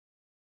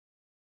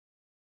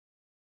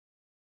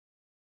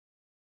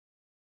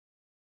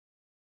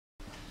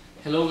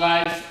Hello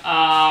guys,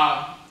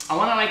 I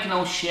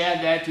wanna share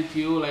that with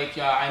you.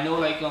 I know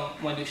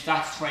when you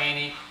start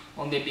training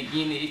on the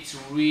beginning, it's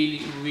really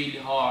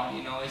hard.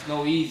 It's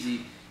no easy.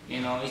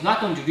 It's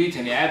not on jiu-jitsu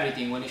and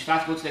everything. When you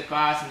start go to the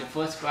class, in the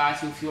first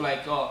class, you feel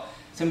like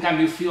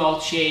sometimes you feel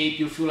out shape.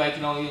 You feel like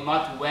you're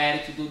not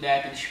ready to do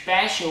that. And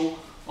special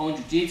on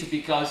jiu-jitsu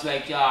because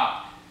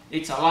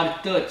it's a lot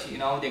of touch.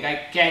 The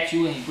guy catch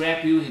you, he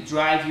grab you, he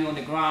drive you on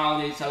the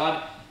ground. It's a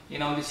lot.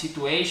 The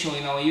situation,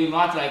 you're not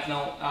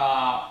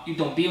you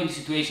don't be on the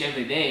situation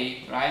every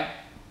day, right?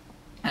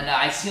 And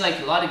I see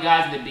a lot of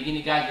guys, the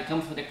beginning guys, they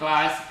come for the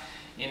class,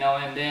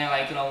 and then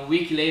a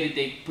week later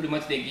they pretty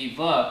much they give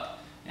up,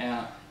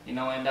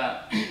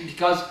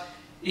 because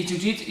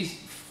jiu-jitsu is,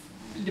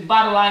 the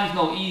bottom line is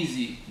not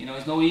easy,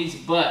 it's not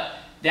easy, but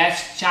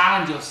that's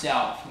challenge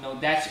yourself,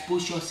 that's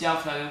push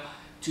yourself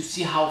to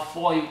see how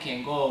far you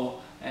can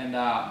go. And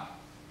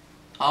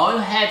all you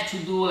have to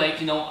do,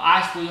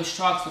 ask for your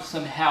instructor for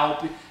some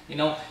help,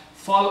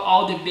 follow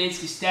all the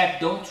basic steps.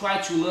 Don't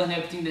try to learn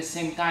everything at the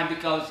same time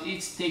because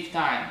it takes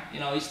time, it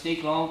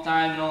takes a long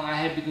time. I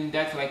have been doing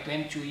that for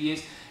 22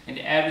 years, and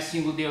every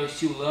single day I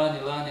still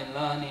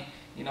learning,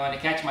 and I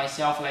catch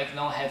myself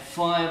have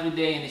fun every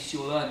day and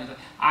still learning.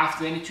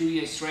 After 22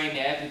 years training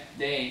every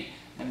day,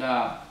 and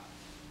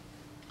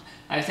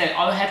like I said,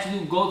 all you have to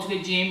do, go to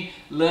the gym,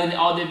 learn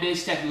all the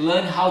basic steps,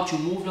 learn how to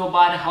move your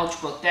body, how to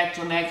protect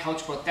your neck, how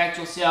to protect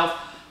yourself,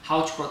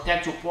 how to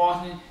protect your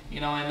partner,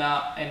 and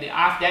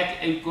after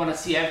that, you're gonna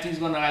see everything's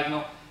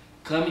gonna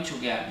coming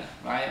together,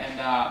 right?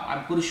 And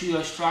I'm pretty sure your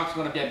instructor is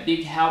gonna be a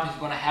big help. He's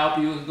gonna help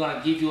you. He's gonna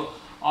give you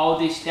all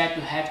the steps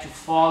you have to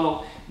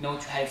follow,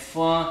 to have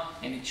fun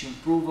and to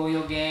improve on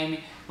your game.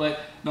 But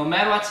no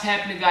matter what's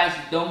happening, guys,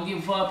 don't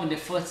give up in the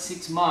first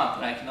 6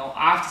 months.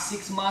 After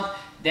 6 months,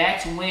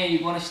 that's when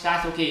you're gonna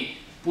start. Okay,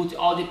 put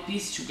all the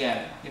pieces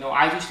together.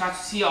 I just start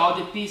to see all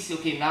the pieces.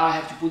 Okay, now I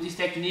have to put this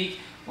technique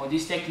on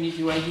this technique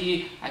right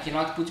here. I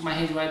cannot put my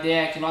hands right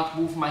there. I cannot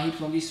move my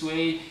hips on this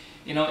way.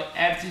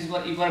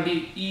 Everything's gonna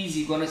be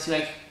easy. You're gonna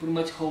see pretty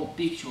much whole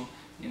picture.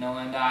 And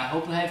I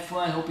hope you have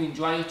fun. I hope you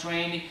enjoy your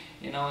training.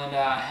 And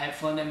have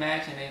fun in the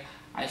match. And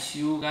I see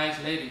you guys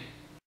later.